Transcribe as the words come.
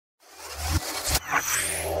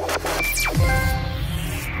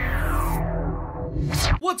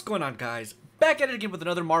What's going on, guys? Back at it again with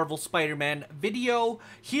another Marvel Spider-Man video.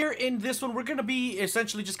 Here in this one, we're going to be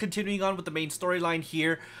essentially just continuing on with the main storyline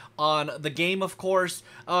here on the game, of course.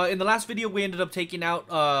 In the last video, we ended up taking out,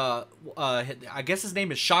 I guess his name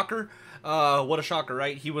is Shocker. What a shocker,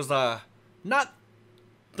 right? He was, not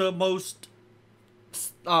the most,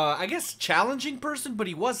 I guess, challenging person, but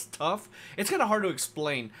he was tough. It's kind of hard to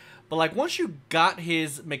explain. But, like, once you got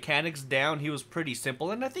his mechanics down, he was pretty simple.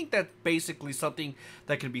 And I think that's basically something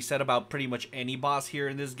that can be said about pretty much any boss here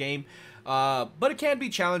in this game. But it can be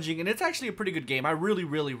challenging, and it's actually a pretty good game. I really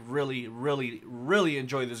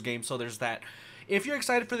enjoy this game, so there's that. If you're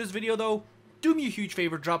excited for this video, though, do me a huge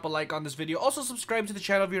favor, drop a like on this video. Also, subscribe to the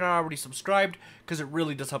channel if you're not already subscribed, because it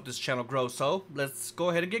really does help this channel grow. So, let's go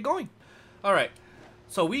ahead and get going. Alright,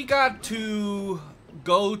 so we got to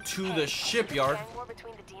go to the shipyard.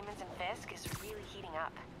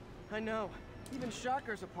 I know. Even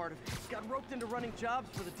Shocker's a part of it. He's got roped into running jobs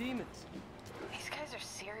for the demons. These guys are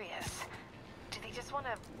serious. Do they just want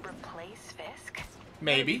to replace Fisk?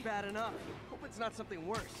 Maybe. Bad enough. Hope it's not something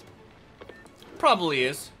worse. Probably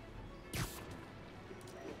is.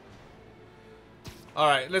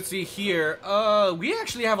 Alright, let's see here. We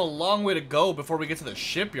actually have a long way to go before we get to the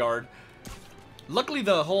shipyard. Luckily,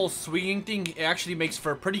 the whole swinging thing actually makes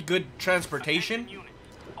for pretty good transportation.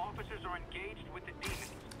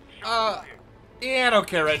 Yeah, I don't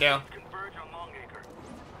care right now.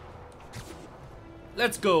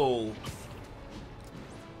 Let's go.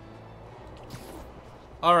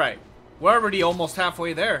 Alright, we're already almost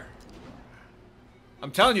halfway there.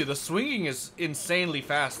 I'm telling you, the swinging is insanely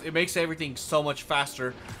fast. It makes everything so much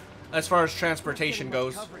faster as far as transportation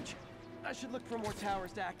goes. I should look for more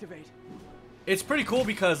towers to activate. It's pretty cool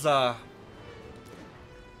because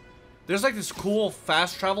there's like this cool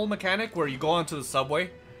fast travel mechanic where you go onto the subway.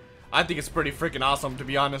 I think it's pretty freaking awesome, to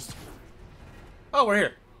be honest. Oh, we're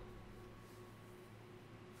here.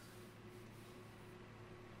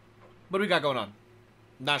 What do we got going on?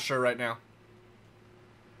 Not sure right now.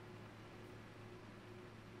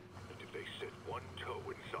 If they set one toe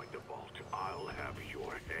inside the vault, I'll have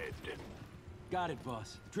your head. Got it,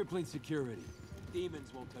 boss. Tripling security.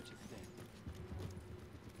 Demons won't touch a thing.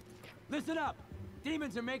 Listen up!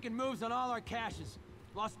 Demons are making moves on all our caches.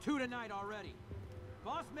 Lost 2 tonight already.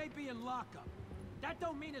 Boss may be in lockup. That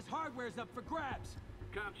don't mean his hardware's up for grabs.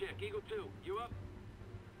 Com check, Eagle 2, you up?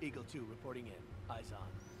 Eagle 2 reporting in. Eyes on.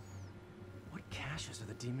 What caches are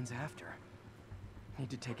the demons after? Need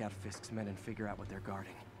to take out Fisk's men and figure out what they're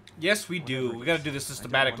guarding. Yes, we do. We gotta do this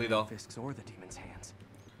systematically, though. Fisk's or the demons' hands.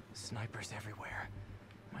 Snipers everywhere.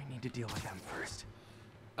 Might need to deal with them first.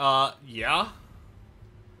 Yeah.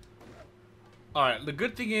 Alright, the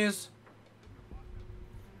good thing is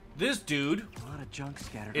this dude a lot of junk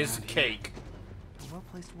scattered is around cake. Here. A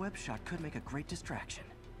well-placed web shot could make a great distraction.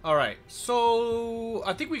 Alright, so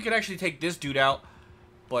I think we could actually take this dude out.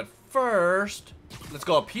 But first, let's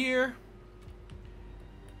go up here.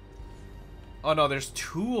 Oh no, there's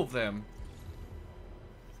 2 of them.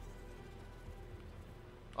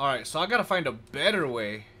 Alright, so I gotta find a better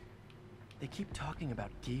way. They keep talking about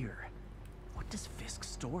gear. What does Fisk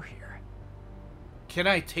store here? Can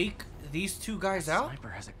I take these 2 guys out?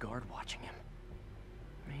 Sniper has a guard watching him.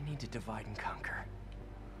 May need to divide and conquer.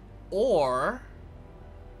 Or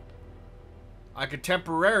I could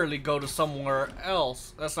temporarily go to somewhere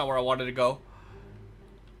else. That's not where I wanted to go.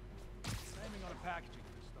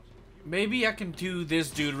 Maybe I can do this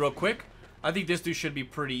dude real quick. I think this dude should be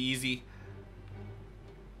pretty easy.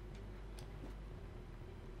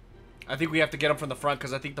 I think we have to get him from the front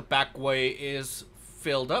because I think the back way is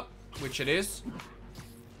filled up, which it is.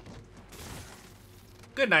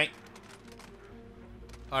 Good night.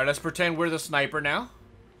 Alright, let's pretend we're the sniper now.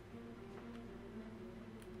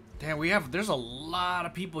 Damn, there's a lot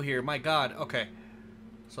of people here. My god. Okay.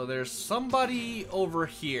 So there's somebody over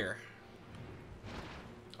here.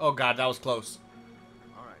 Oh god, that was close.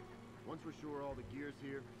 Alright. Once we're sure all the gear's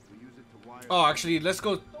here, we use it to wire. Oh, actually, let's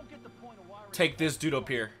go take this dude up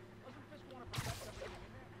here.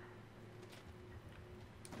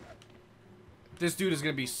 This dude is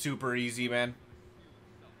gonna be super easy, man.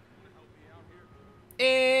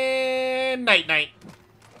 And night.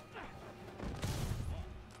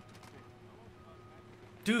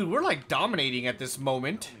 Dude, we're like dominating at this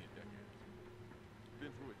moment.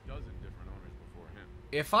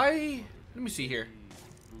 If let me see here.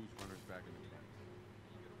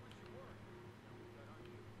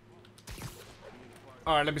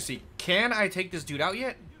 Alright, let me see. Can I take this dude out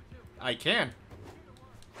yet? I can.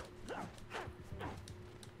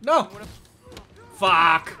 No!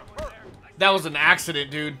 Fuck! That was an accident,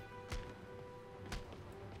 dude.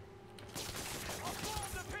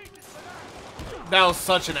 That was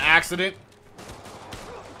such an accident.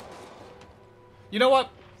 You know what?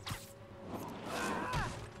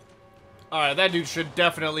 Alright, that dude should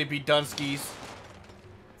definitely be Dunskies.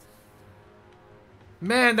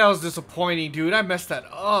 Man, that was disappointing, dude. I messed that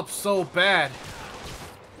up so bad.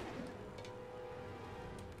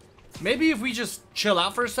 Maybe if we just chill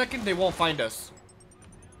out for a second, they won't find us.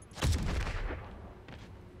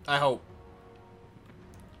 I hope.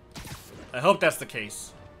 I hope that's the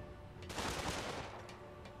case.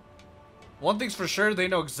 One thing's for sure, they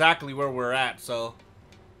know exactly where we're at, so...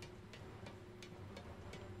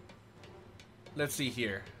 Let's see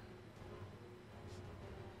here.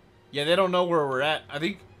 Yeah, they don't know where we're at. I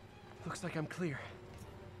think... Looks like I'm clear,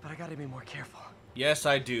 but I gotta be more careful. Yes,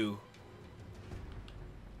 I do.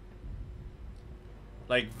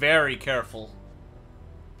 Like, very careful.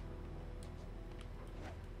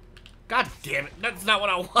 God damn it. That's not what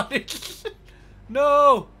I wanted.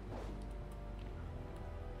 No!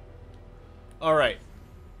 Alright.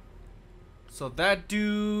 So that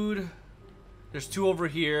dude... There's 2 over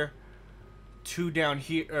here. 2 down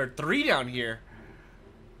here. Or 3 down here.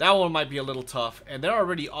 That one might be a little tough. And they're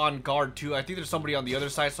already on guard too. I think there's somebody on the other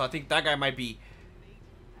side. So I think that guy might be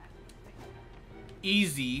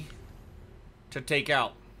easy to take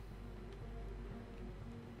out.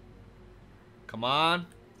 Come on.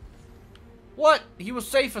 What? He was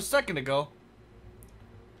safe a second ago.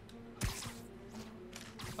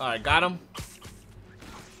 Alright, got him.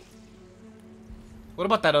 What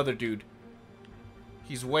about that other dude?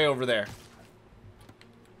 He's way over there.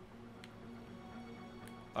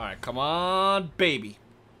 Alright, come on, baby.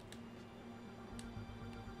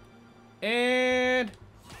 And...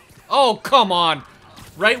 Oh, come on.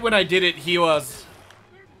 Right when I did it,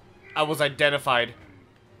 I was identified.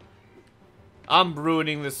 I'm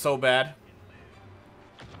ruining this so bad.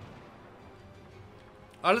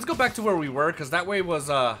 Alright, let's go back to where we were, because that way was,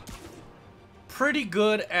 pretty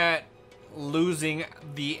good at losing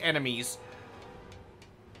the enemies.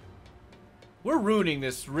 We're ruining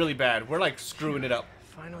this really bad. We're, like, screwing it up.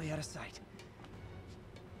 Finally out of sight.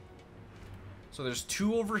 So there's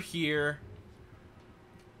 2 over here.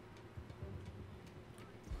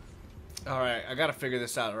 Alright, I gotta figure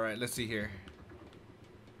this out. Alright, let's see here.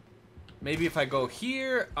 Maybe if I go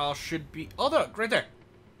here, I should be... Oh, look, right there.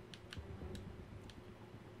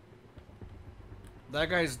 That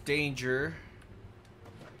guy's danger.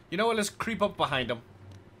 You know what? Let's creep up behind him.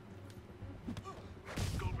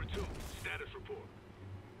 Cobra 2, status report.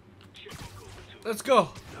 Check on Cobra 2. Let's go.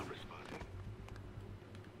 Not responding.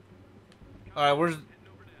 Alright,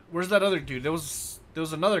 where's that other dude? There was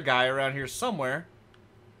another guy around here somewhere.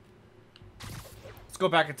 Let's go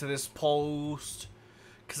back into this post,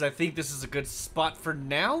 because I think this is a good spot for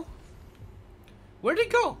now. Where'd he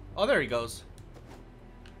go? Oh, there he goes.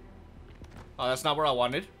 Oh, that's not where I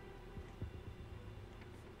wanted.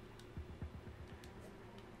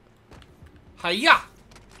 Hiya!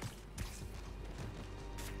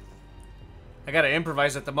 I gotta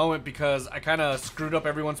improvise at the moment because I kind of screwed up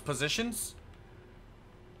everyone's positions.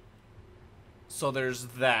 So there's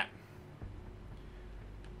that.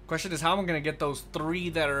 Question is, how am I gonna get those 3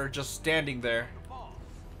 that are just standing there? What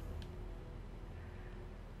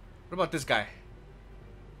about this guy?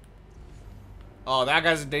 Oh, that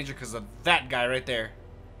guy's in danger because of that guy right there.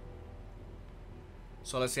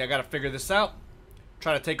 So let's see, I gotta figure this out.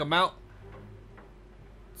 Try to take him out.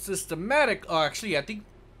 Systematic. Oh, actually, I think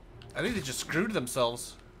they just screwed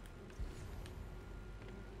themselves.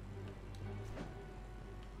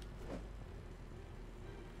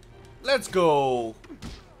 Let's go.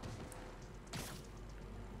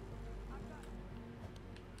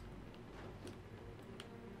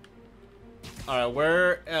 Alright,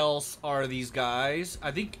 where else are these guys?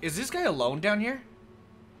 I think, is this guy alone down here?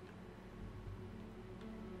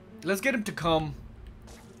 Let's get him to come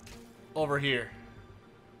over here.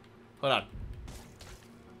 Hold on.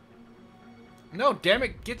 No, damn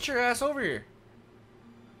it, get your ass over here.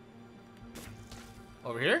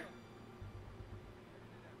 Over here?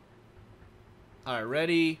 Alright,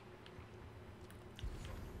 ready.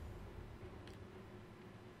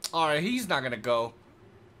 Alright, he's not gonna go.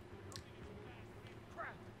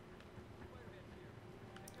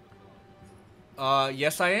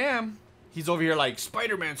 Yes I am. He's over here like,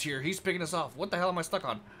 Spider-Man's here. He's picking us off. What the hell am I stuck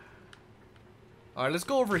on? Alright, let's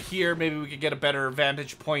go over here. Maybe we could get a better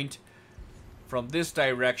vantage point from this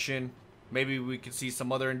direction. Maybe we could see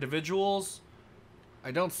some other individuals. I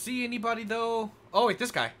don't see anybody though. Oh, wait,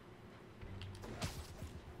 this guy.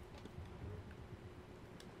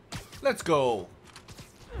 Let's go.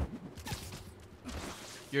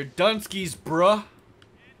 You're Dunskies, bruh.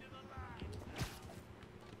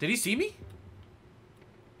 Did he see me?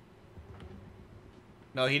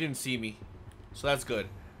 No, he didn't see me. So that's good.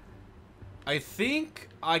 I think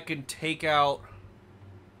I can take out...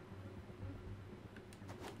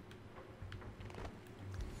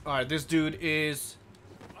 Alright, this dude is...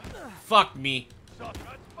 Fuck me.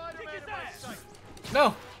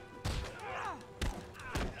 No.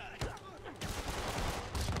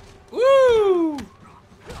 Woo!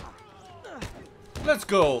 Let's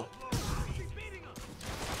go.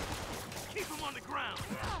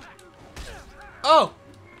 Oh!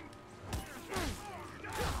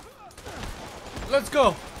 Let's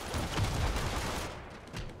go.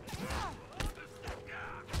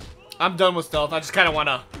 I'm done with stealth. I just kind of want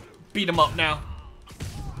to beat him up now.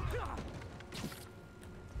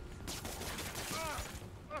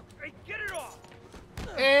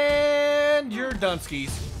 And you're done,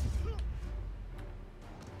 skis.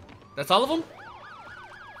 That's all of them?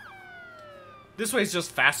 This way's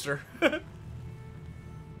just faster.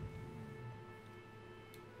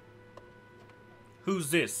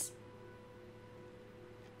 Who's this?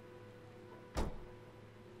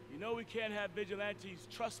 You know we can't have vigilantes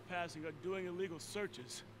trespassing or doing illegal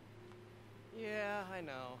searches. Yeah, I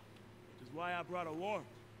know. Which is why I brought a warrant.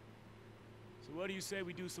 So what do you say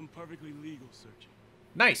we do some perfectly legal searching?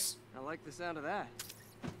 Nice. I like the sound of that.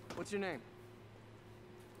 What's your name?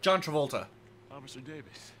 John Travolta. Officer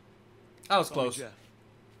Davis. I was Call me close. Jeff.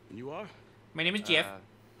 And you are? My name is Jeff.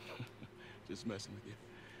 Just messing with you.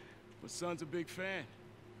 My son's a big fan.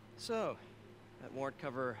 So, that warrant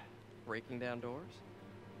cover breaking down doors?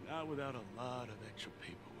 Not without a lot of extra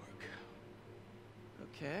paperwork.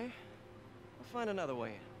 Okay. I'll find another way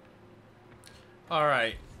in.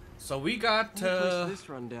 Alright. So we got Any place this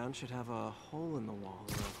rundown should have a hole in the wall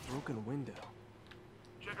or a broken window.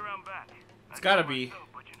 Check around back. It's gotta be.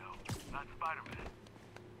 But you know, not Spider-Man.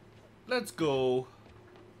 Let's go.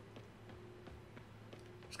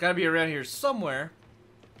 It's gotta be around here somewhere.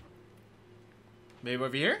 Maybe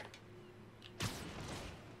over here?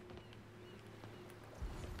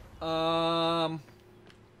 Oh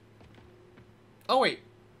wait.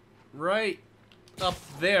 Right up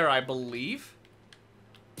there, I believe.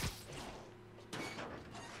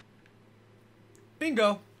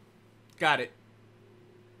 Bingo. Got it.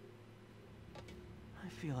 I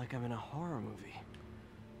feel like I'm in a horror movie.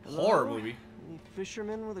 Horror Hello? movie? Any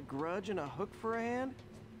fisherman with a grudge and a hook for a hand?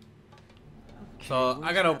 Okay, So I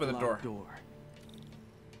where's gotta that open the locked door.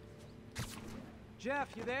 Jeff,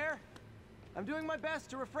 you there? I'm doing my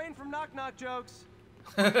best to refrain from knock-knock jokes.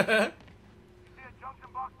 See a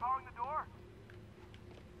junction box powering the door?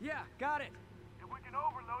 Yeah, got it. If we can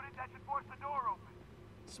overload it, that should force the door open.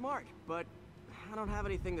 Smart, but I don't have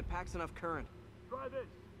anything that packs enough current. Try this.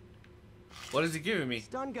 What is he giving me?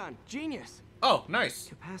 Stun gun, genius. Oh, nice.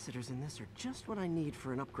 Capacitors in this are just what I need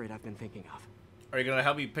for an upgrade I've been thinking of. Are you gonna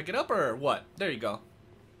help me pick it up or what? There you go.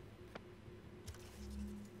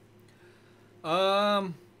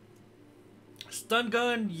 Stun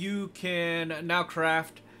gun, you can now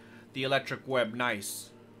craft the electric web.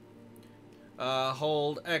 Nice.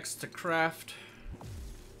 Hold X to craft.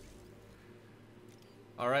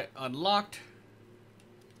 Alright, unlocked.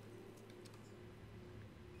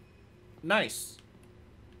 Nice.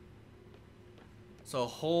 So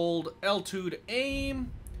hold L2 to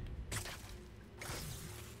aim.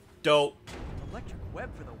 Dope. Electric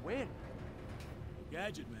web for the win.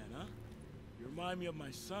 Gadget man, huh? You remind me of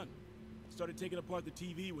my son. Started taking apart the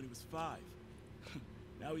TV when he was 5.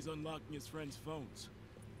 Now he's unlocking his friends' phones.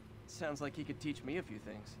 Sounds like he could teach me a few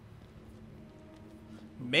things.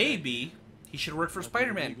 Maybe he should work for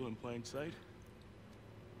Spider-Man. Illegal in plain sight.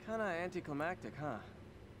 Kinda anticlimactic, huh?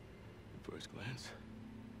 At first glance.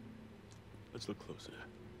 Let's look closer.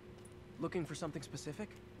 Looking for something specific?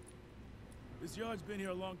 This yard's been here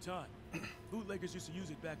a long time. Bootleggers used to use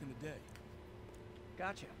it back in the day.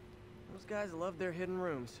 Gotcha. Those guys love their hidden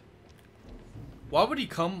rooms. Why would he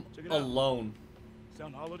come Check it out. alone?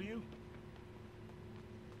 Sound hollow to you?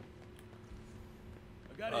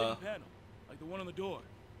 I got a hidden panel, like the one on the door.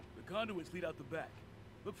 The conduits lead out the back.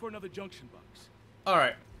 Look for another junction box.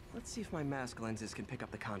 Alright, Let's see if my mask lenses can pick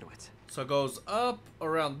up the conduits. so it goes up,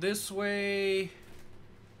 around this way.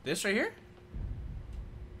 This right here?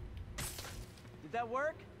 Did that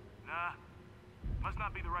work? Nah, must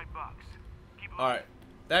not be the right box. Keep looking. Alright,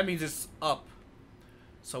 that means it's up.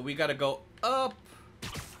 So we gotta go up.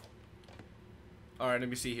 Alright, let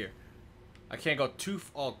me see here. I can't go too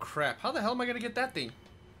oh crap. How the hell am I gonna get that thing?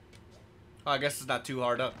 Oh, I guess it's not too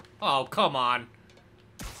hard up. Oh, come on.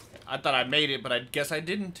 I thought I made it, but I guess I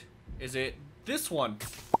didn't. Is it this one?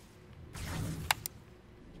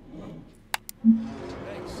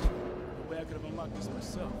 Thanks. No way I could have unlocked this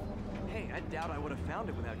myself. Hey, I doubt I would have found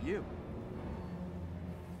it without you.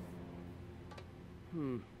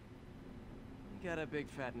 You got a big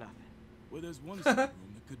fat nothing. Well, there's one secret room.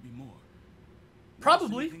 There could be more.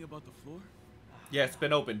 Probably. Anything about the floor? Yeah, it's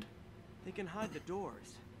been opened. They can hide the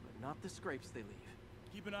doors, but not the scrapes they leave.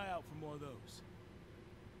 Keep an eye out for more of those.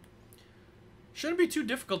 Shouldn't be too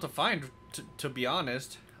difficult to find, to be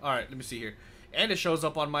honest. Alright, let me see here. And it shows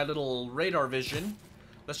up on my little radar vision.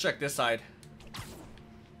 Let's check this side.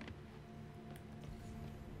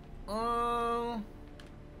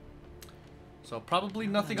 So probably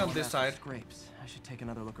nothing on this side. Scrapes. I should take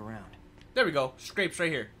another look around. There we go. Scrapes right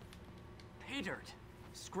here. Pay dirt.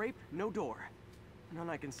 Scrape, no door. None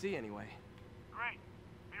I can see anyway. Great.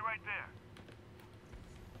 Be right there.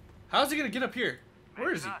 How's he gonna get up here?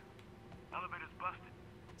 Where is he? Not. Elevator's busted.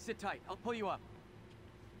 Sit tight. I'll pull you up.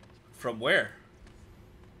 From where?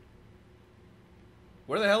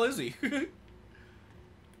 Where the hell is he?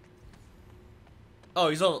 Oh,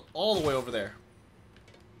 he's all the way over there.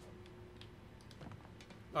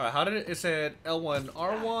 Alright, how did it said L1,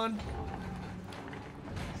 R1?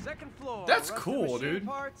 Second floor. That's rusted cool, machine dude.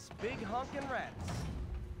 Parts, big honkin' rats.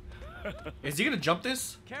 Is he gonna jump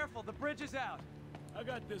this? Careful, the bridge is out. I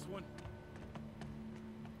got this one.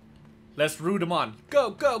 Let's root him on. Go,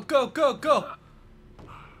 go, go, go, go!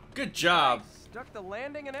 Good job. Stuck the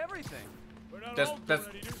landing and everything. We're not That's- all that's-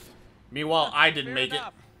 donut eaters. Meanwhile, I didn't Fair make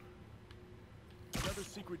enough. Another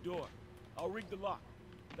secret door. I'll rig the lock.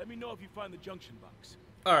 Let me know if you find the junction box.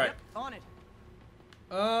 it. Alright. On it.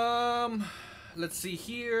 Let's see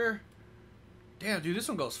here. Damn, dude, this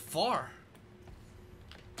one goes far.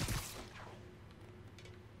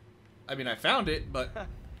 I mean, I found it, but...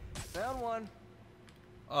 Found one.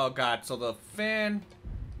 Oh, God. So the fan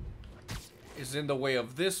is in the way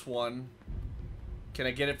of this one. Can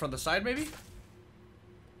I get it from the side, maybe?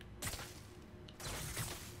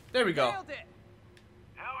 There we go. Nailed it.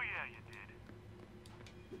 Hell yeah, you did.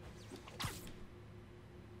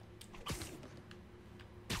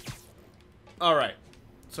 Alright.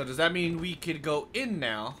 So does that mean we could go in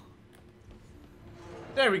now?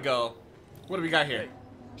 There we go. What do we got here? Hey,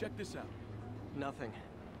 check this out. Nothing.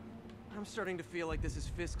 I'm starting to feel like this is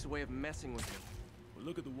Fisk's way of messing with me. But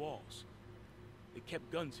look at the walls. They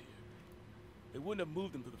kept guns here. They wouldn't have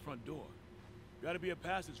moved them to the front door. Gotta be a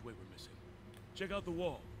passageway we're missing. Check out the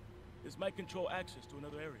wall. This might control access to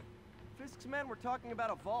another area. Fisk's men were talking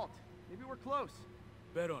about a vault. Maybe we're close.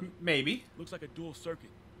 Bet on it. Maybe. Looks like a dual circuit.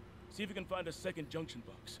 See if you can find a second junction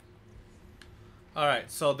box. Alright,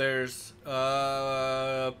 so there's...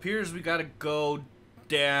 appears we gotta go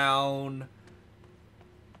down...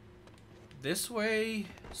 this way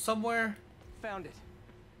somewhere? Found it.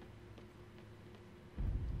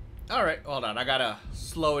 Alright, hold on. I gotta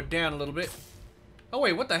slow it down a little bit. Oh,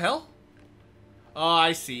 wait, what the hell? Oh,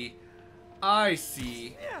 I see. I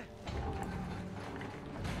see.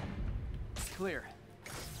 Clear.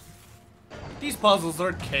 These puzzles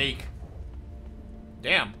are cake.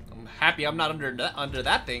 Damn, I'm happy I'm not under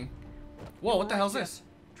that thing. Whoa, what the hell's this?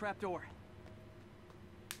 Trapdoor.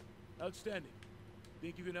 Outstanding.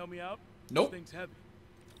 Think you can help me out? Nope. This thing's heavy.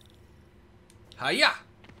 Hiya!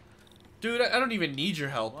 Dude, I don't even need your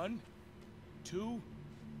help. 1, 2,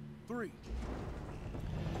 3.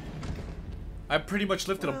 I pretty much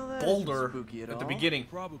lifted Well, a that boulder isn't spooky at at the all. beginning.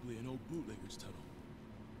 Probably an old bootlegger's tunnel.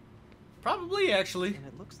 Probably, actually. And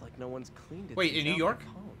it looks like no one's cleaned it. Wait, since in New Albert York?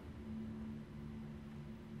 home.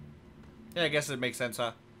 Yeah, I guess it makes sense,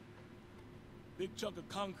 huh? Big chunk of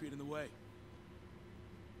concrete in the way.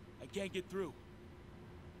 I can't get through.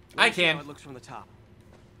 I Let's see how can. it looks from the top.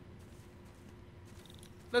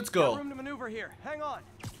 Let's Got go. room to maneuver here. Hang on.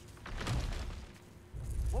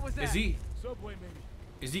 What was that? Is he Subway,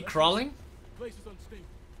 maybe. crawling? Place is unstable.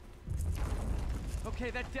 Okay,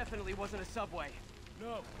 that definitely wasn't a subway.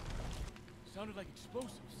 No. Sounded like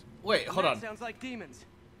explosives. Wait, hold That on. sounds like demons.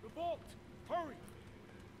 The vault! Hurry!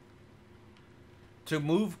 To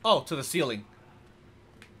move? Oh, to the ceiling.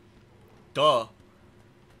 Duh.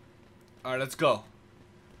 Alright, let's go.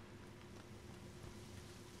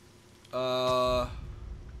 Come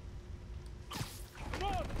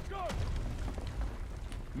on, let's go!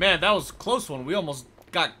 Man, that was a close one. We almost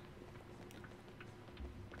got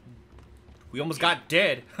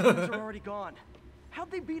dead. Demons are already gone.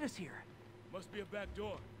 How'd they beat us here? Must be a back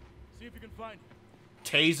door. See if you can find it.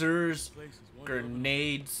 Tasers, Place is one hell of a-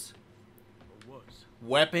 grenades, or was.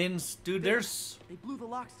 weapons. Dude, there's They blew the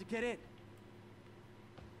locks to get in.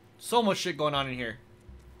 so much shit going on in here.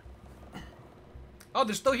 Oh,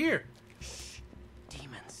 they're still here.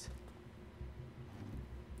 Demons.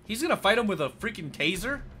 He's gonna fight him with a freaking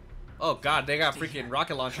taser? Oh god, they got freaking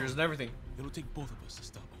rocket launchers and everything. It'll take both of us to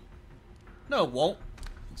stop them. No, it won't.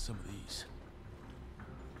 And some of these.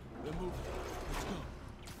 They're moving. Let's go.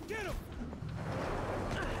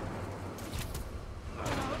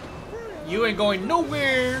 You ain't going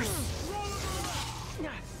nowhere.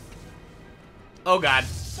 Oh god.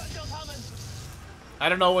 I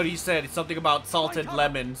don't know what he said. It's something about salted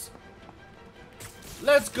lemons.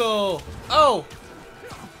 Let's go. Oh.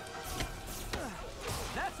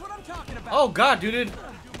 That's what I'm talking about. Oh god, dude.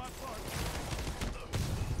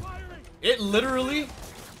 It literally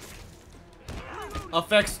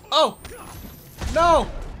affects. Oh. No.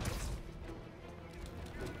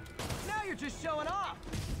 Now you're just showing off.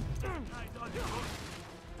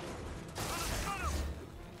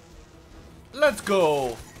 Let's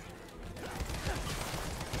go.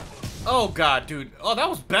 Oh god, dude. Oh, that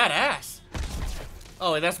was badass.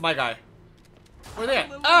 Oh, wait, that's my guy. Where they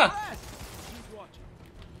at? Ah!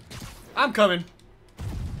 I'm coming.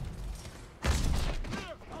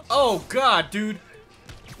 Oh god, dude.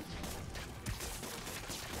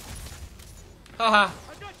 Haha.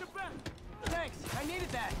 Thanks, I needed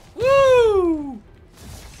that. Woo!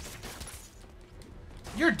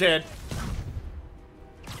 You're dead.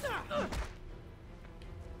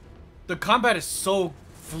 The combat is so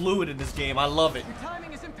fluid in this game. I love it. Your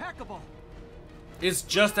timing is impeccable. It's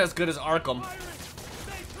just as good as Arkham.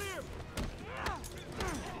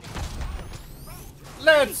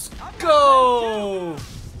 Let's go!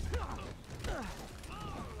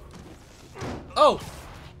 Oh!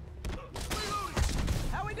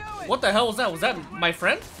 How we doing? What the hell was that? Was that my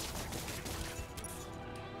friend?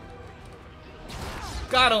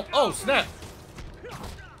 Got him. Oh, snap.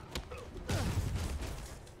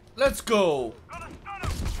 Let's go.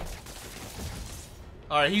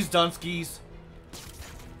 Alright, he's done skis.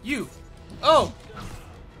 You. Oh.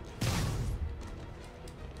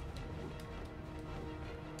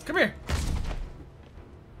 Come here.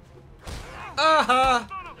 Aha.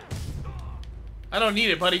 I don't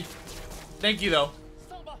need it, buddy. Thank you, though.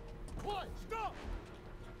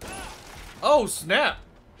 Oh, snap.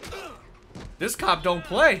 This cop don't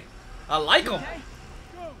play. I like him.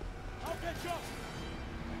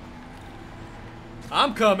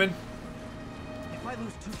 I'm coming. If I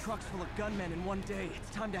lose 2 trucks full of gunmen in one day, it's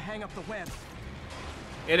time to hang up the web.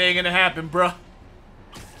 It ain't gonna happen, bruh.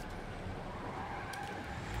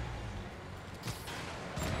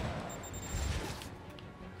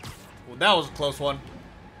 Well, that was a close one.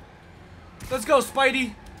 Let's go,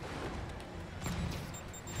 Spidey.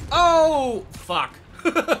 Oh, fuck.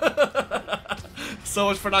 So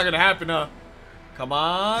much for not gonna happen, huh? Come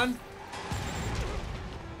on.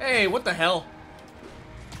 Hey, what the hell?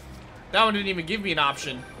 That one didn't even give me an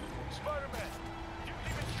option. Spider-Man, you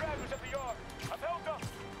leaving stragglers at the yard. I'm held up.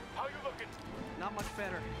 How you looking? Not much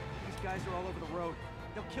better. These guys are all over the road.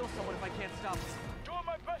 They'll kill someone if I can't stop them. Doing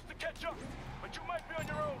my best to catch up, but you might be on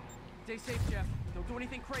your own. Stay safe, Jeff. Don't do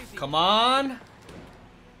anything crazy. Come on.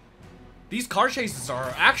 These car chases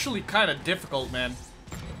are actually kind of difficult, man.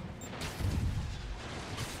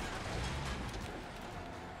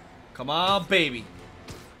 Come on, baby.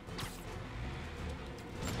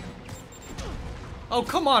 Oh,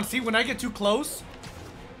 come on. See, when I get too close,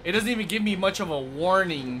 it doesn't even give me much of a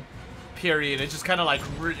warning period. It's just kind of like,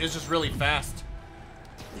 it's just really fast.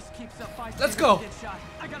 This keeps up 5 Let's seconds go. to get shot.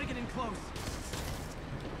 I gotta get in close.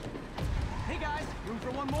 Hey guys, room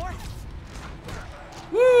for one more?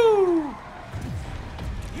 Woo!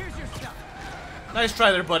 Here's your stuff. Nice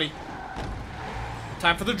try there, buddy.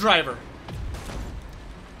 Time for the driver.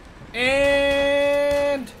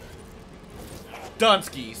 And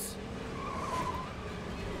Dunskies.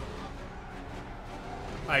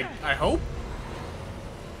 I hope.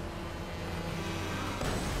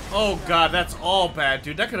 Oh god, that's all bad,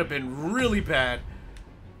 dude. That could have been really bad.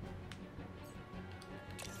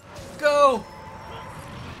 Go!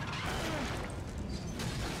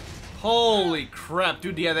 Holy crap,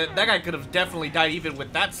 dude. Yeah, that guy could have definitely died even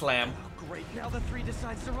with that slam. Oh, great. Now the 3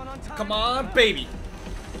 decides to run on time. Come on, baby.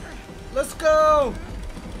 Let's go.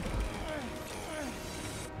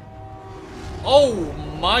 Oh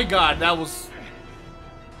my god, that was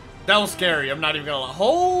scary. I'm not even gonna lie.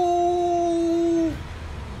 Oh,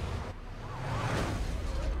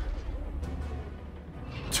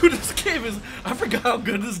 dude, this game is. I forgot how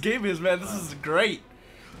good this game is, man. This is great.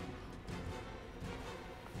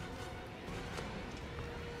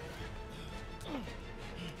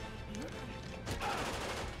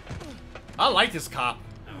 I like this cop.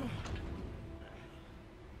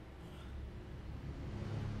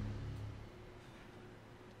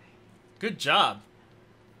 Good job.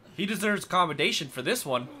 He deserves commendation for this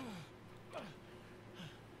one.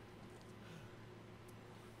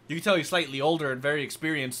 You can tell he's slightly older and very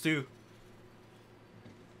experienced too.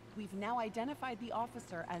 We've now identified the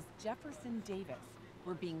officer as Jefferson Davis.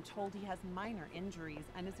 We're being told he has minor injuries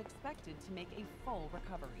and is expected to make a full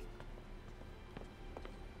recovery.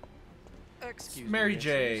 Excuse Mary me, miss,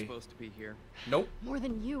 J. you're supposed to be here. Nope. More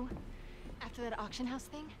than you. After that auction house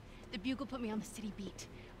thing, the Bugle put me on the city beat,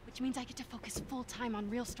 which means I get to focus full time on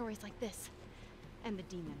real stories like this. And the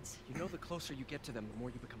demons. You know the closer you get to them, the more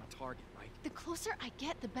you become a target, right? The closer I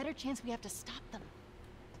get, the better chance we have to stop them.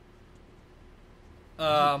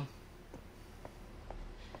 I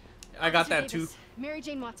got Mr. that Davis, too. Mary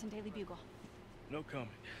Jane Watson, Daily Bugle. No comment.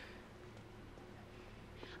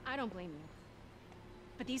 I don't blame you.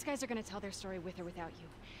 But these guys are gonna tell their story with or without you.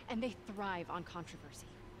 And they thrive on controversy.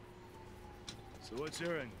 So what's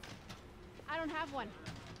your angle? I don't have one.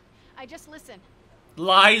 I just listen.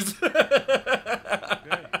 Lies.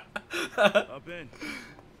 Okay. Up in.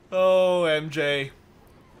 Oh, MJ.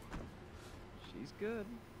 She's good.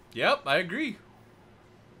 Yep, I agree.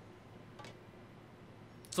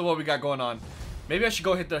 So what we got going on? Maybe I should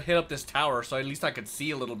go hit up this tower so at least I could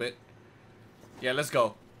see a little bit. Yeah, let's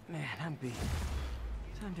go. Man, I'm beat.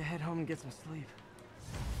 Time to head home and get some sleep.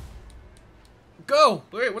 Go!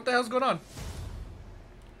 Wait, what the hell's going on?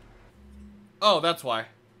 Oh, that's why.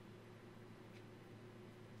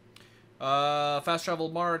 Fast travel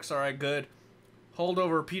marks. Alright, good. Hold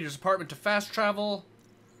over Peter's apartment to fast travel.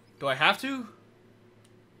 Do I have to?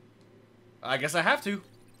 I guess I have to.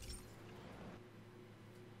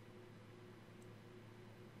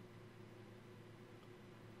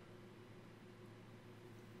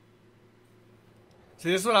 See,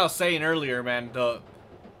 this is what I was saying earlier, man.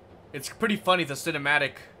 It's pretty funny, the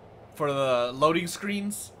cinematic for the loading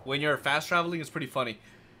screens when you're fast traveling is pretty funny.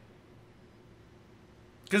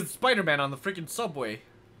 Because it's Spider-Man on the freaking subway.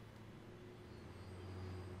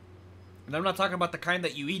 And I'm not talking about the kind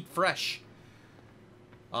that you eat fresh.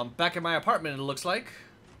 Back in my apartment, it looks like.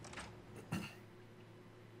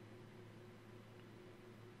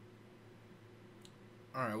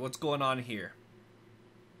 Alright, what's going on here?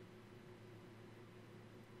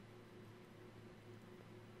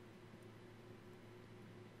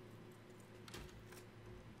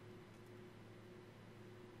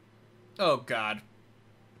 Oh, God.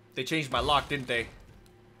 They changed my lock, didn't they?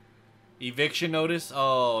 Eviction notice?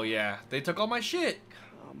 Oh, yeah. They took all my shit.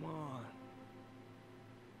 Come on.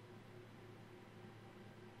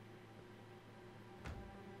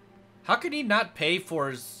 How can he not pay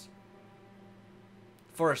for his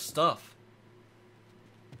stuff?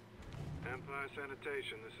 Empire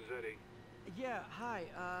Sanitation, this is Eddie. Yeah, hi.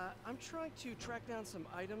 I'm trying to track down some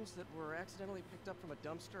items that were accidentally picked up from a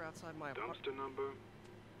dumpster outside my apartment. Dumpster number?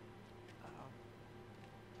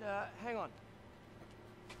 Hang on.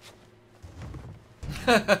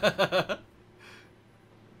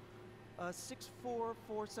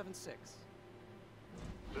 64476.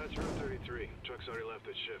 That's room 33. Truck's already left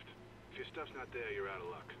its shift. If your stuff's not there, you're out of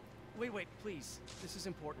luck. Wait, please. This is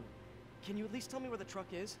important. Can you at least tell me where the truck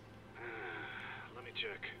is? Let me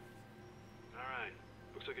check. Alright.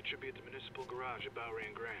 Looks like it should be at the municipal garage at Bowery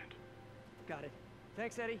and Grand. Got it.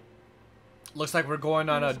 Thanks, Eddie. Looks like we're going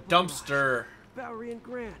on a dumpster. Bowery and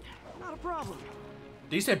Grand. Not a problem.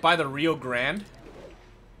 Did you say by the Rio Grande?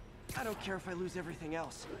 I don't care if I lose everything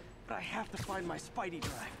else, but I have to find my Spidey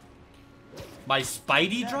drive. My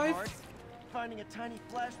Spidey That drive? hard? Finding a tiny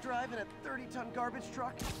flash drive in a 30-ton garbage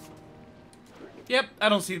truck? Yep, I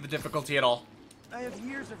don't see the difficulty at all. I have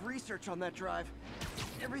years of research on that drive.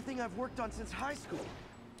 Everything I've worked on since high school.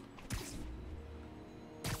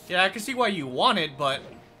 Yeah, I can see why you want it, but...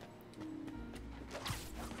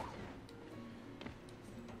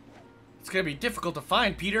 it's gonna be difficult to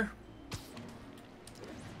find, Peter.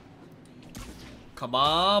 Come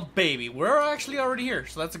on, baby. We're actually already here,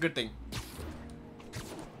 so that's a good thing.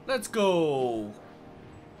 Let's go.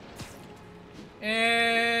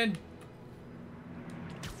 And...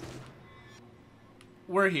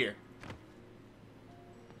 we're here.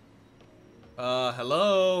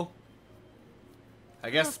 Hello? I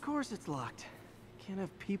guess... Of course it's locked. Can't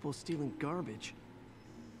have people stealing garbage.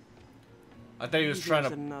 I thought he was trying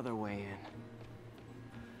There's to... another way in.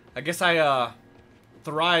 I guess I,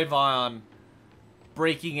 thrive on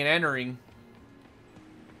breaking and entering.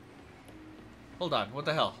 Hold on, what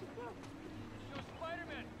the hell?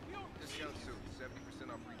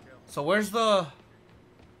 So where's the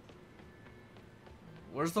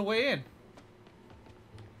way in?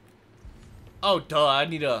 Oh, duh, I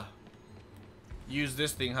need to use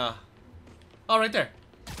this thing, huh? Oh, right there.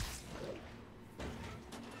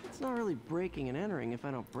 It's not really breaking and entering if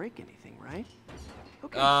I don't break anything, right?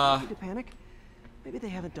 Okay, Uh, no need to panic. Maybe they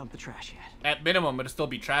haven't dumped the trash yet. At minimum, it'll still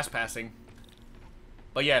be trespassing.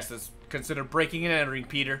 But yes, it's considered breaking and entering,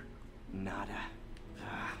 Peter. Nada.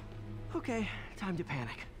 Okay, time to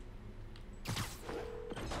panic.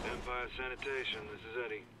 Empire Sanitation, this is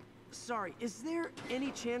Eddie. Sorry, is there any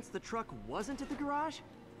chance the truck wasn't at the garage?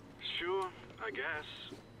 Sure, I guess.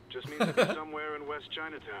 Just means it's somewhere in West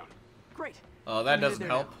Chinatown. Great. Oh, that I'm headed doesn't there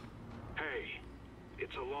help. now. Hey,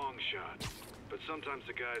 it's a long shot, but sometimes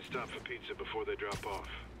the guys stop for pizza before they drop off.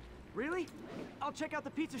 Really? I'll check out the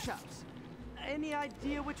pizza shops. Any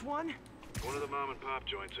idea which one? One of the mom and pop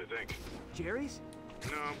joints, I think. Jerry's?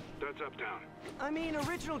 No, that's uptown. I mean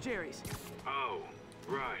original Jerry's. Oh,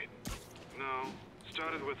 right. No,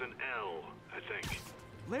 started with an L, I think.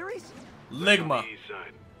 Larry's? Ligma. On the east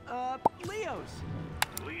side. Leo's.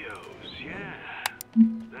 Leo's, yeah.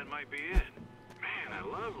 That might be it. Man, I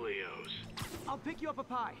love Leo's. I'll pick you up a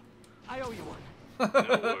pie. I owe you one.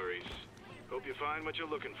 No worries. Hope you find what you're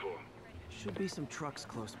looking for. Should be some trucks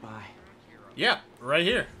close by. Yeah, right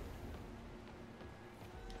here.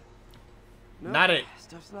 Nope, Not it.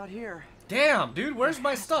 Stuff's not here. Damn, dude, where's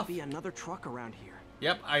my There has to stuff? be another truck around here.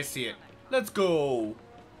 Yep, I see it. Let's go.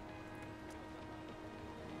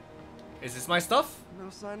 Is this my stuff?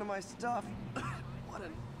 No sign of my stuff. What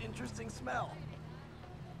an interesting smell.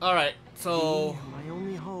 Alright, so... My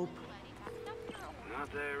only hope.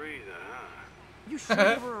 Not there either, huh? You sure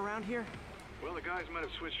they were around here? Well, the guys might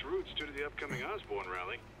have switched routes due to the upcoming Osborne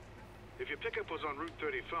rally. If your pickup was on Route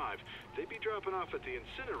 35, they'd be dropping off at the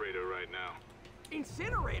incinerator right now.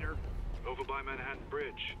 Incinerator? Over by Manhattan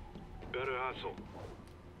Bridge. Better hustle.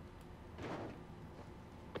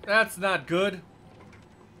 That's not good.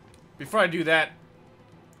 Before I do that,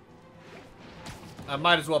 I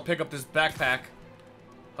might as well pick up this backpack.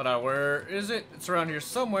 Hold on, where is it? It's around here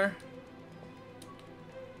somewhere.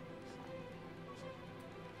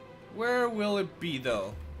 Where will it be,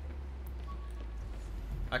 though?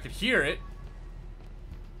 I could hear it.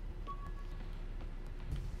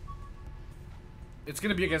 It's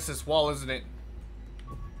gonna be against this wall, isn't it?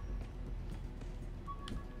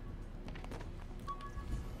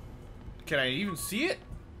 Can I even see it?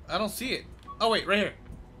 I don't see it. Oh, wait, right here.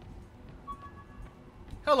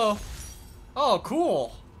 Hello. Oh,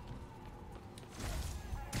 cool.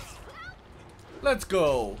 Let's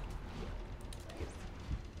go.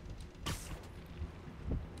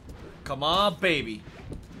 Come on, baby.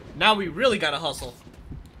 Now we really gotta hustle.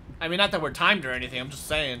 I mean, not that we're timed or anything, I'm just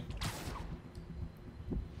saying.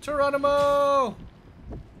 Geronimo!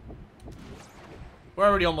 We're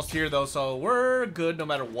already almost here, though, so we're good no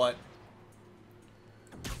matter what.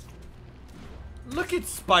 Look at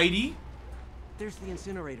Spidey. There's the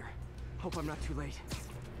incinerator. Hope I'm not too late.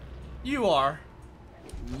 You are.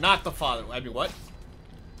 Not the father. I mean, what?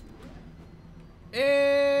 And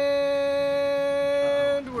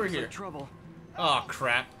we're here. Trouble. Oh,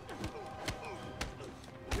 crap.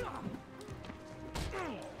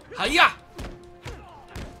 Hiya!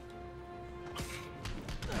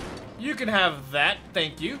 You can have that,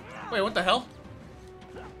 thank you. Wait, what the hell?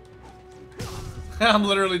 I'm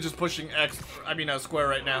literally just pushing square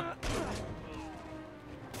right now.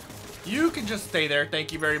 You can just stay there,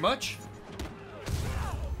 thank you very much.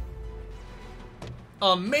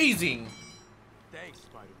 Amazing! Thanks,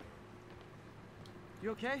 Spider-Man. You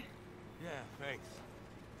okay? Yeah, thanks.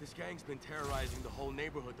 This gang's been terrorizing the whole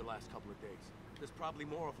neighborhood the last couple of days. There's probably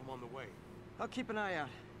more of them on the way. I'll keep an eye out.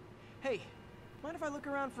 Hey, mind if I look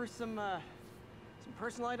around for some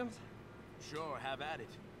personal items? Sure, have at it.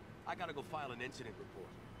 I gotta go file an incident report.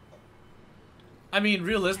 I mean,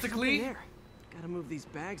 realistically... There. Gotta move these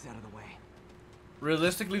bags out of the way.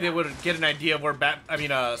 Realistically, they would get an idea of where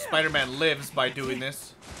Spider-Man lives by doing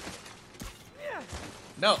this.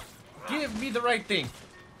 No. Give me the right thing.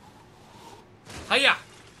 Hiya!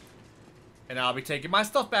 And I'll be taking my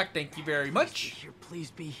stuff back, thank you very much. Here,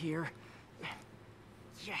 please be here.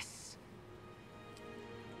 Yes.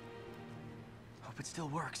 Hope it still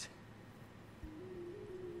works.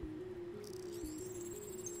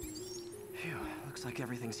 Phew, looks like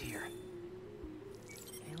everything's here.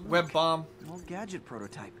 Hey, look, Web bomb. an old gadget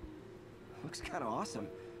prototype. Looks kind of awesome.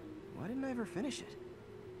 Why didn't I ever finish it?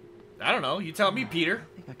 I don't know, you tell me, Peter.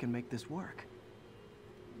 I think I can make this work.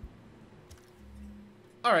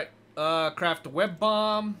 Alright, craft a web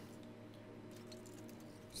bomb.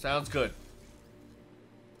 Sounds good.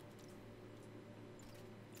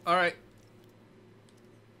 Alright.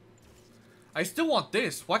 I still want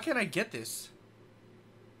this. Why can't I get this?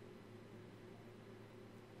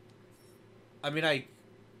 I mean,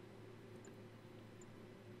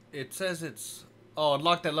 it says it's... Oh,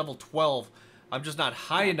 unlocked at level 12. I'm just not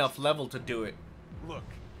high enough level to do it. Look,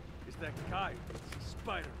 it's that guy. It's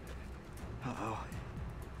Spider-Man. Uh-oh.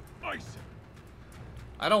 Ice!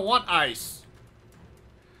 I don't want ice.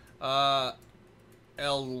 L1.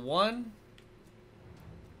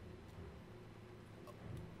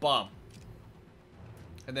 Bomb.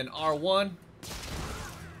 And then R1.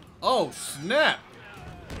 Oh, snap.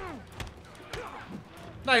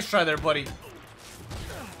 Nice try there, buddy.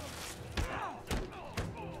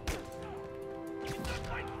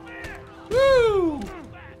 Woo!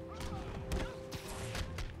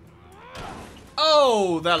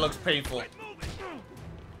 Oh, that looks painful.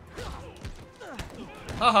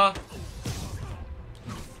 Haha.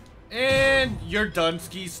 And you're done,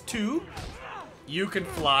 skis too. You can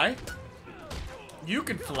fly. You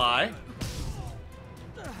can fly.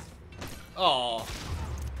 Oh.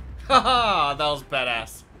 Haha, that was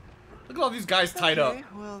badass. Look at all these guys tied up.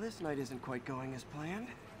 Well, this night isn't quite going as planned.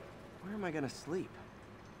 Where am I gonna sleep?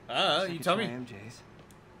 You tell me. MJ's.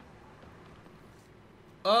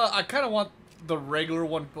 I kind of want the regular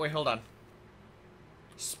one. Wait, hold on.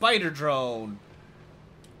 Spider drone.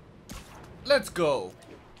 Let's go.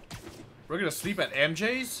 We're gonna sleep at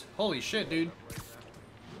MJ's? Holy shit, dude.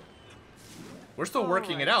 We're still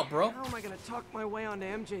working it out, bro. How am I gonna talk my way onto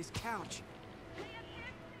MJ's couch?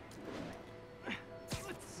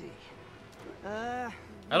 Let's see. I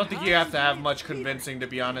don't think you have to have much convincing, to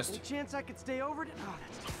be honest. Any chance I could stay over? Oh,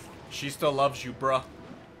 that's She still loves you, bruh.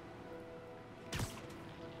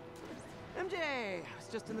 MJ! I was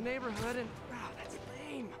just in the neighborhood and... Oh, that's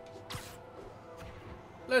lame.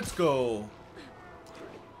 Let's go.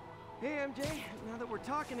 Hey, MJ. Now that we're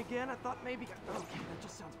talking again, I thought maybe... Oh, that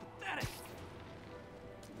just sounds pathetic.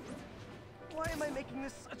 Why am I making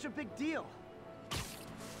this such a big deal?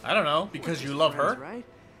 I don't know, because you love her? Right?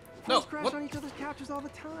 No, Friends crash what? on each other's couches all the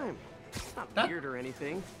time. It's not That- weird or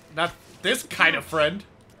anything. Not this kind of friend.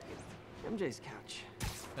 MJ's couch.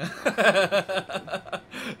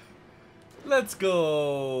 Let's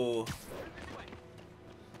go.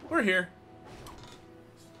 We're here.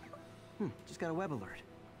 Just got a web alert.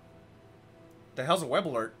 The hell's a web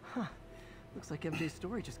alert? Huh. Looks like MJ's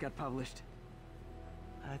story just got published.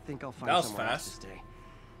 I think I'll find That was somewhere else to fast. stay.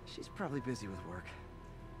 She's probably busy with work.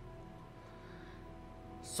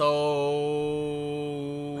 So...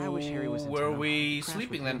 I wish Harry was in where are town. we Crash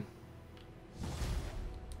sleeping with then? him.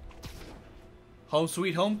 Home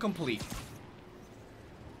sweet home complete.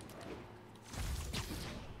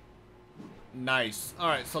 Nice.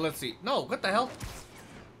 Alright, so let's see. No, what the hell?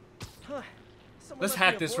 Huh. Someone Let's left me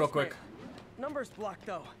hack a this real voicemail. quick. Number's blocked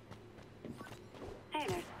though. Hey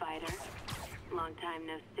there, Spider. Long time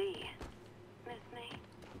no see. Miss me?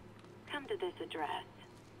 Come to this address.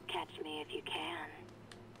 Catch me if you can.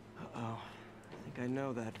 Uh-oh. I think I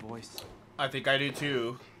know that voice. I think I do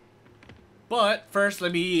too. But first,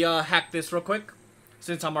 let me hack this real quick,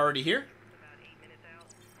 since I'm already here.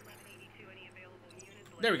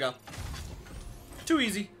 There we go. Too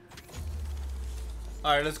easy.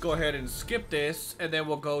 Alright, let's go ahead and skip this, and then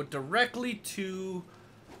we'll go directly to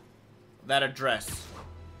that address.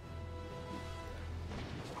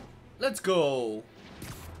 Let's go.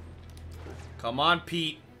 Come on,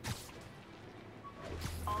 Pete.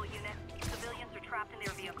 All units, civilians are trapped in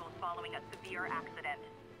their vehicles following a severe accident.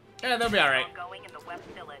 Yeah, they'll be alright. Ongoing in the West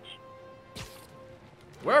Village.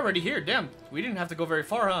 We're already here. Damn, we didn't have to go very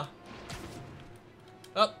far, huh?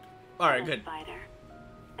 Oh, alright, good. Spider.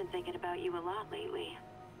 Been thinking about you a lot lately.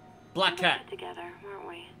 Black We're cat. together, weren't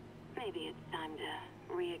we? Maybe it's time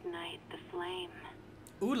to reignite the flame.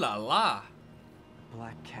 Ooh la la.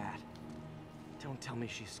 Black Cat. Don't tell me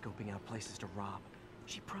she's scoping out places to rob.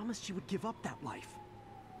 She promised she would give up that life.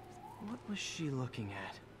 What was she looking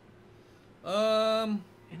at?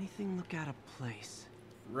 Anything look out of place?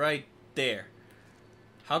 Right there.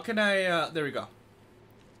 How can I, there we go.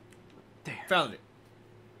 There. Found it.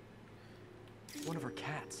 One of her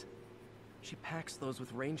cats. She packs those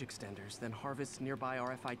with range extenders, then harvests nearby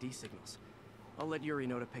RFID signals. I'll let Yuri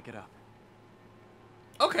know to pick it up.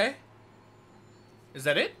 Okay. Is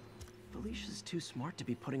that it? Felicia's too smart to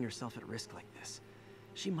be putting herself at risk like this.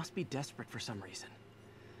 She must be desperate for some reason.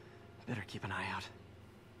 Better keep an eye out.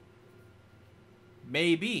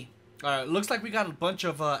 Maybe. Looks like we got a bunch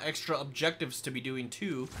of extra objectives to be doing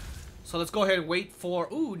too. So let's go ahead and wait for...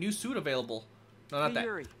 Ooh, new suit available. No, not Hey, that.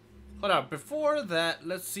 Yuri. Hold on. Before that,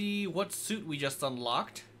 let's see what suit we just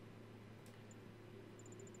unlocked.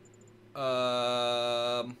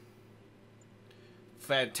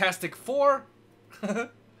 Fantastic Four.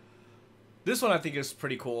 This one I think is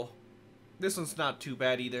pretty cool. This one's not too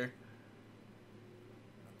bad either.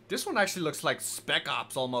 This one actually looks like Spec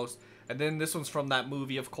Ops almost. And then this one's from that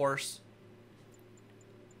movie, of course.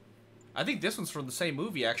 I think this one's from the same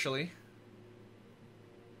movie, actually.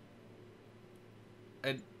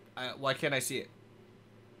 And why can't I see it?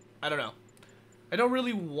 I don't know. I don't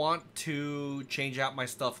really want to change out my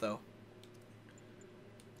stuff, though.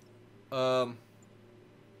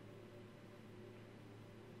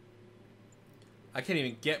 I can't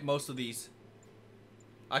even get most of these.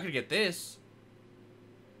 I could get this.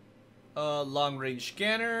 Long range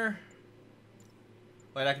scanner.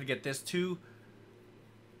 Wait, I could get this too.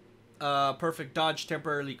 Perfect dodge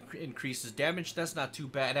temporarily increases damage. That's not too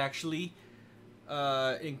bad actually.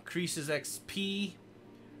 Increases XP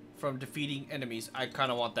from defeating enemies. I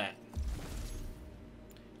kind of want that.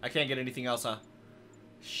 I can't get anything else, huh?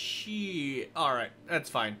 Shit. Alright, that's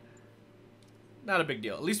fine. Not a big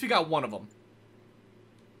deal. At least we got one of them.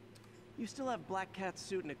 You still have Black Cat's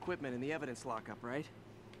suit and equipment in the evidence lockup, right?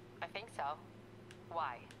 I think so.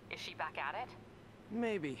 Why? Is she back at it?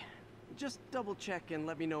 Maybe. Just double check and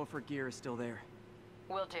let me know if her gear is still there.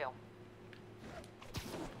 Will do.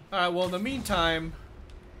 Alright, well in the meantime,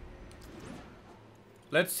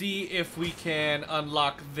 let's see if we can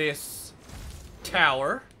unlock this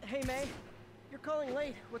tower. Hey, May. You're calling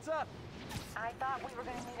late. What's up? I thought we were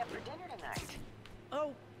gonna meet up for dinner tonight.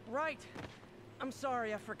 Oh, right. I'm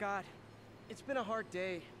sorry, I forgot. It's been a hard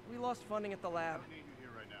day. We lost funding at the lab.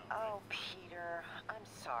 Oh, Peter, I'm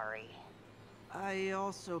sorry. I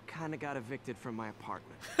also kind of got evicted from my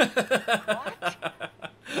apartment. What?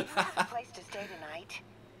 You have a place to stay tonight?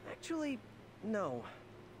 Actually, no.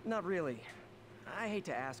 Not really. I hate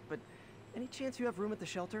to ask, but any chance you have room at the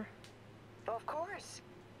shelter? Of course.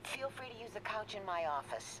 Feel free to use the couch in my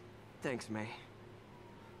office. Thanks, May.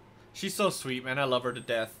 She's so sweet, man. I love her to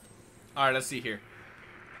death. Alright, let's see here.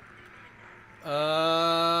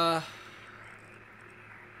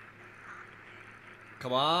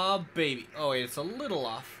 Come on, baby. Oh, wait, it's a little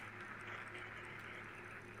off.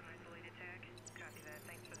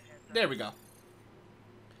 There we go.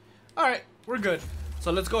 Alright, we're good.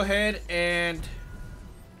 So let's go ahead and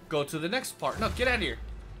go to the next part. No, get out of here.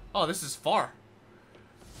 Oh, this is far.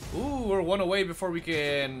 Ooh, we're one away before we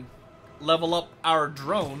can level up our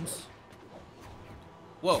drones.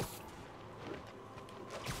 Whoa.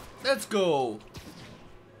 Let's go.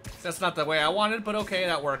 That's not the way I wanted, but okay,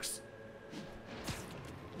 that works.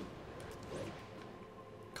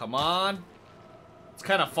 Come on. It's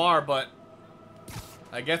kind of far, but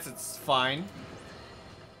I guess it's fine.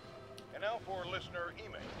 And now for listener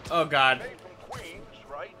email. Oh, God. May from Queens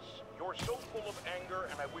writes, "You're so full of anger,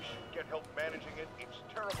 and I wish you'd get help managing it. It's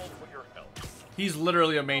terrible for your health." He's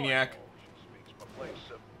literally a maniac. She speaks from a place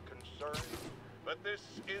of concern, but this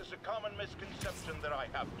is a common misconception that I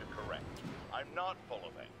have to correct. I'm not full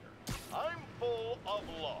of anger. I'm full of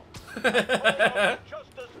love. I'm full of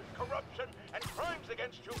injustice, corruption, and crimes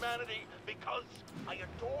against humanity because I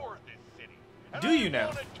adore this city. And Do I you now?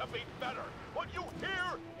 want it to be better. What you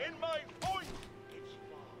hear in my voice is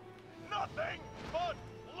love. Nothing but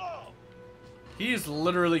love. He is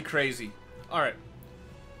literally crazy. Alright.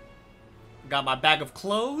 Got my bag of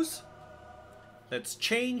clothes. Let's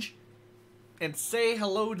change and say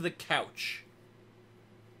hello to the couch.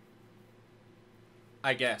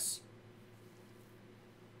 I guess.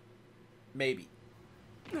 Maybe.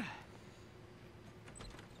 Can't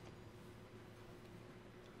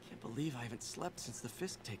believe I haven't slept since the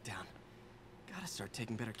Fisk takedown. Gotta start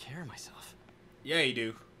taking better care of myself. Yeah, you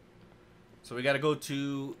do. So we gotta go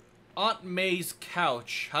to Aunt May's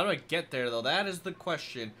couch. How do I get there, though? That is the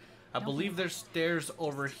question. I believe there's stairs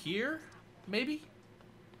over here, maybe?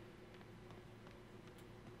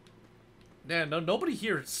 Yeah, no, nobody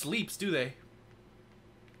here sleeps, do they?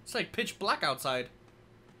 It's like pitch black outside.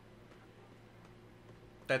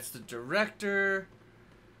 That's the director,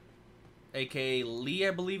 aka Lee,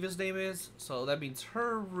 I believe his name is. So that means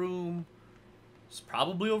her room is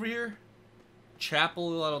probably over here.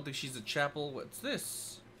 Chapel, I don't think she's a chapel. What's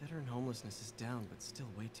this? Veteran homelessness is down, but still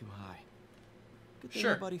way too high. Good thing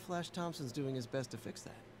Sure. my buddy Flash Thompson's doing his best to fix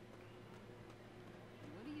that.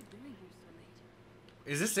 What are you doing here so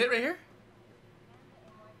late? Is this it right here?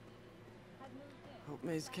 Hope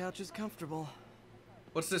May's couch is comfortable.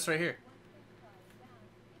 What's this right here?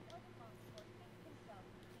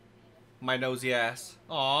 My nosy ass.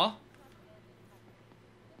 Aw.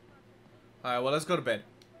 Alright, well, let's go to bed.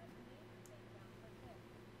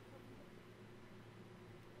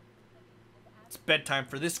 It's bedtime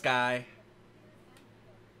for this guy.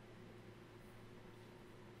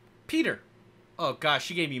 Peter. Oh, gosh,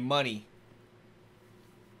 she gave me money.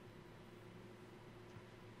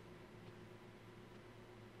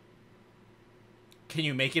 Can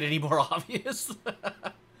you make it any more obvious?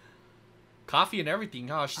 Coffee and everything.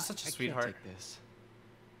 Oh, she's such a sweetheart. I can't take this.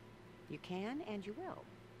 You can and you will.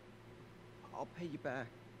 I'll pay you back.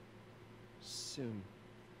 Soon.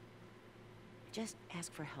 Just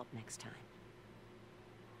ask for help next time.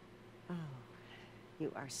 Oh,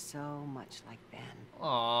 you are so much like Ben.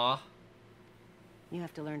 Aww. You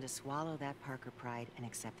have to learn to swallow that Parker pride and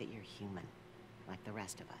accept that you're human. like the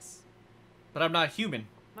rest of us. But I'm not human.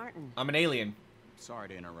 Martin. I'm an alien. Sorry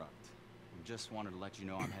to interrupt. Just wanted to let you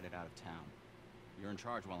know I'm headed out of town. You're in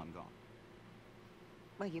charge while I'm gone.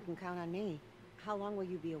 Well, you can count on me. How long will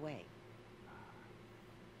you be away?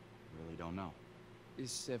 Really don't know.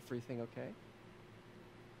 Is everything okay?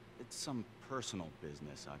 It's some personal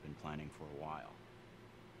business I've been planning for a while.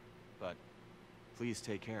 But please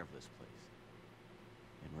take care of this place.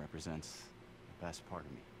 It represents the best part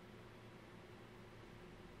of me.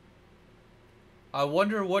 I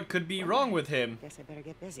wonder what could be wrong with him. Guess I better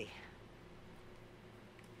get busy.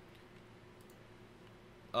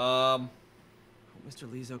 Hope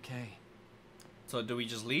Mr. Lee's okay. So do we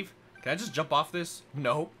just leave? Can I just jump off this?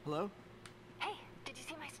 No. Hello? Hey, did you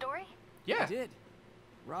see my story? Yeah. I did.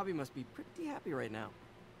 Robbie must be pretty happy right now.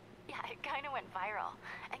 Yeah, it kind of went viral.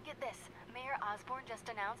 And get this, Mayor Osborne just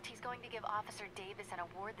announced he's going to give Officer Davis an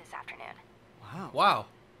award this afternoon. Wow. Wow.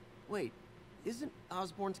 Wait, isn't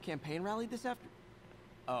Osborne's campaign rally this after?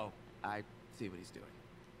 Oh, I see what he's doing.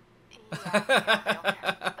 Yeah,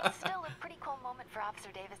 but still a pretty cool moment for Officer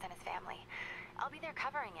Davis and his family. I'll be there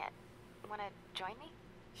covering it. Wanna join me?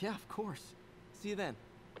 Yeah, of course. See you then.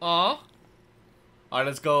 Aw. Alright,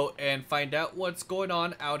 let's go and find out what's going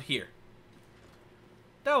on out here.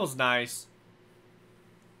 That was nice.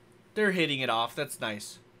 They're hitting it off. That's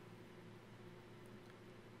nice.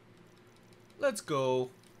 Let's go.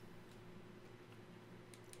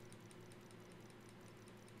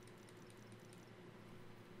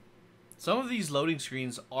 Some of these loading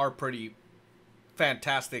screens are pretty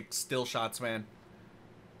fantastic still shots, man.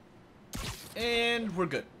 And we're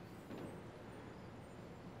good.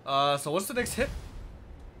 So what's the next hit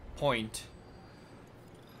point?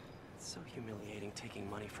 It's so humiliating taking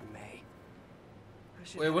money from May. I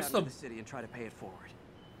should Wait, head what's out into the- the city and try to pay it forward.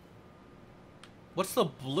 What's the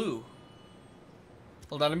blue?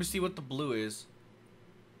 Hold on, let me see what the blue is.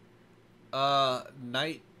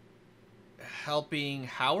 Night helping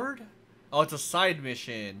Howard? Oh, it's a side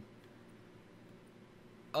mission.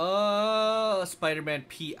 Spider-Man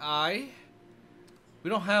PI. We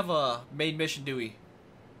don't have a main mission, do we?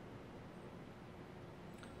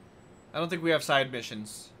 I don't think we have side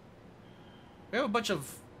missions. We have a bunch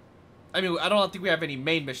of... I mean, I don't think we have any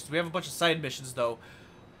main missions. We have a bunch of side missions, though.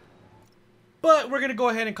 But we're going to go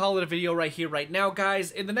ahead and call it a video right here, right now,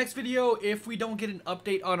 guys. In the next video, if we don't get an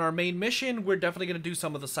update on our main mission, we're definitely going to do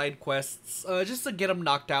some of the side quests, just to get them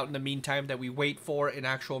knocked out in the meantime that we wait for an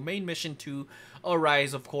actual main mission to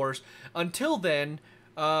arise, of course. Until then,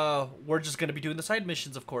 we're just going to be doing the side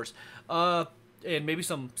missions, of course, and maybe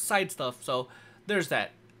some side stuff, so there's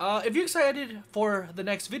that. If you're excited for the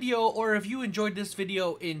next video, or if you enjoyed this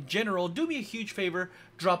video in general, do me a huge favor,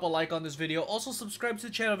 drop a like on this video. Also, subscribe to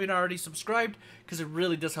the channel if you're not already subscribed, because it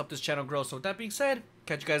really does help this channel grow. So with that being said,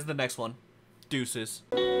 catch you guys in the next one. Deuces.